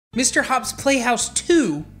Mr. Hopp's Playhouse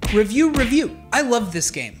 2 review. I love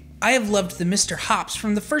this game. I have loved the Mr. Hopps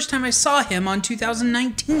from the first time I saw him on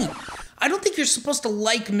 2019. I don't think you're supposed to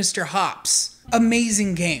like Mr. Hopps.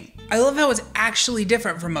 Amazing game. I love how it's actually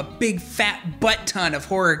different from a big fat butt ton of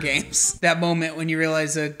horror games. That moment when you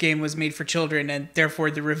realize a game was made for children and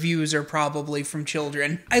therefore the reviews are probably from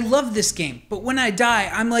children. I love this game, but when I die,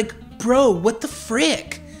 I'm like, bro, what the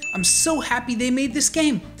frick? I'm so happy they made this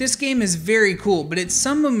game. This game is very cool, but at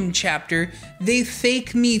some chapter, they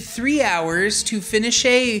fake me 3 hours to finish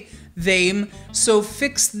them, so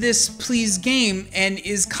fix this please game and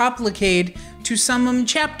is complicated to some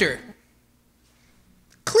chapter.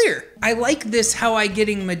 Clear. I like this how I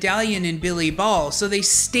getting medallion in Billy Ball, so they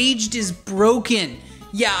staged is broken.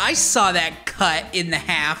 Yeah, I saw that cut in the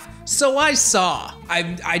half. So I saw.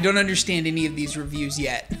 I don't understand any of these reviews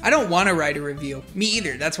yet. I don't want to write a review. Me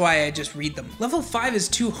either. That's why I just read them. Level 5 is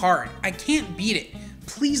too hard. I can't beat it.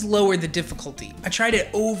 Please lower the difficulty. I tried it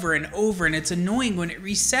over and over and it's annoying when it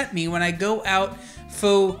reset me when I go out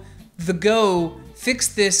for the go, fix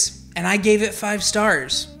this, and I gave it 5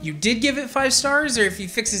 stars. You did give it 5 stars, or if he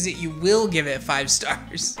fixes it, you will give it 5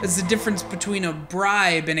 stars. That's the difference between a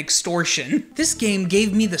bribe and extortion. This game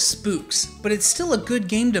gave me the spooks, but it's still a good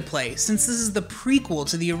game to play since this is the prequel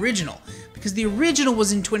to the original, because the original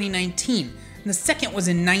was in 2019, and the second was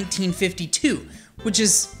in 1952, which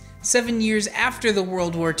is 7 years after the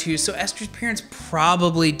World War II, so Esther's parents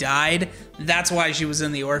probably died. That's why she was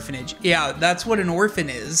in the orphanage. Yeah, that's what an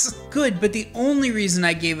orphan is. Good, but the only reason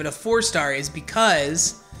I gave it a 4 star is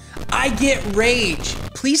because I get rage.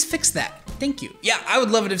 Please fix that. Thank you. Yeah, I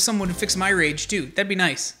would love it if someone would fix my rage too. That'd be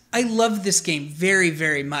nice. I love this game very,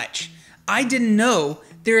 very much. I didn't know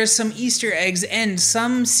there is some Easter eggs and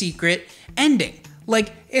some secret ending.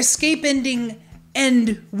 Like escape ending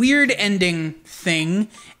and weird ending thing.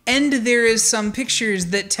 And there is some pictures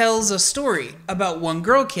that tells a story about one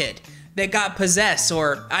girl kid that got possessed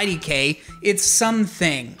or IDK. It's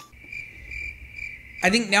something. I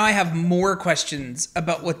think now I have more questions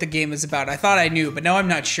about what the game is about. I thought I knew, but now I'm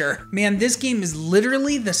not sure. Man, this game is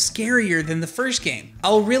literally the scarier than the first game.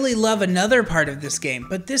 I'll really love another part of this game,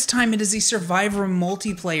 but this time it is a survivor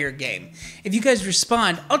multiplayer game. If you guys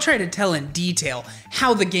respond, I'll try to tell in detail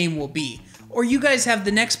how the game will be. Or you guys have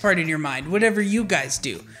the next part in your mind, whatever you guys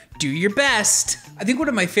do. Do your best. I think one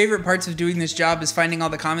of my favorite parts of doing this job is finding all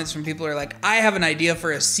the comments from people who are like, I have an idea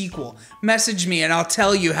for a sequel. Message me and I'll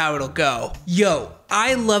tell you how it'll go. Yo,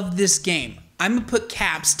 I love this game. I'm gonna put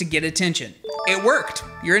caps to get attention. It worked.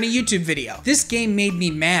 You're in a YouTube video. This game made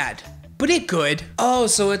me mad, but it good. Oh,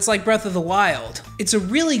 so it's like Breath of the Wild. It's a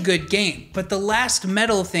really good game, but the last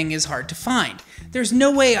medal thing is hard to find. There's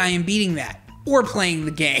no way I am beating that. Or playing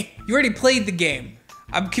the game. You already played the game.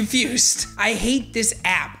 I'm confused. I hate this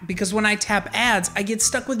app because when I tap ads, I get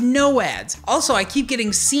stuck with no ads. Also, I keep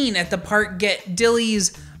getting seen at the part Get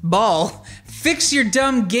Dilly's Ball. Fix your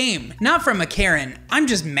dumb game. Not from a Karen. I'm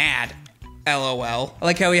just mad. LOL. I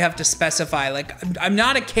like how we have to specify, like, I'm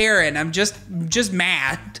not a Karen, I'm just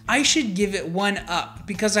mad. I should give it 1 up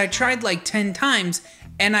because I tried like 10 times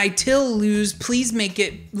and I till lose, please make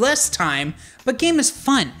it less time, but game is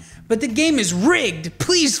fun. But the game is rigged.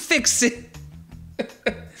 Please fix it.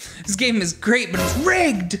 This game is great, but it's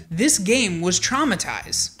rigged. This game was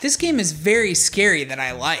traumatized. This game is very scary that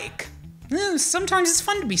I like. Sometimes it's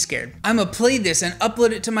fun to be scared. I'm gonna play this and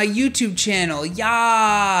upload it to my YouTube channel.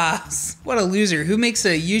 Yas! What a loser. Who makes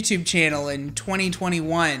a YouTube channel in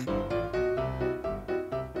 2021?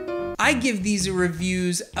 I give these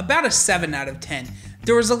reviews about a 7 out of 10.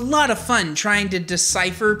 There was a lot of fun trying to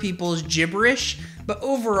decipher people's gibberish, but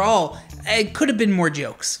overall, it could have been more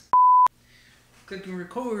jokes. Clicking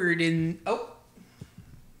record in, oh,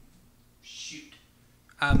 shoot.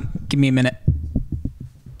 Give me a minute.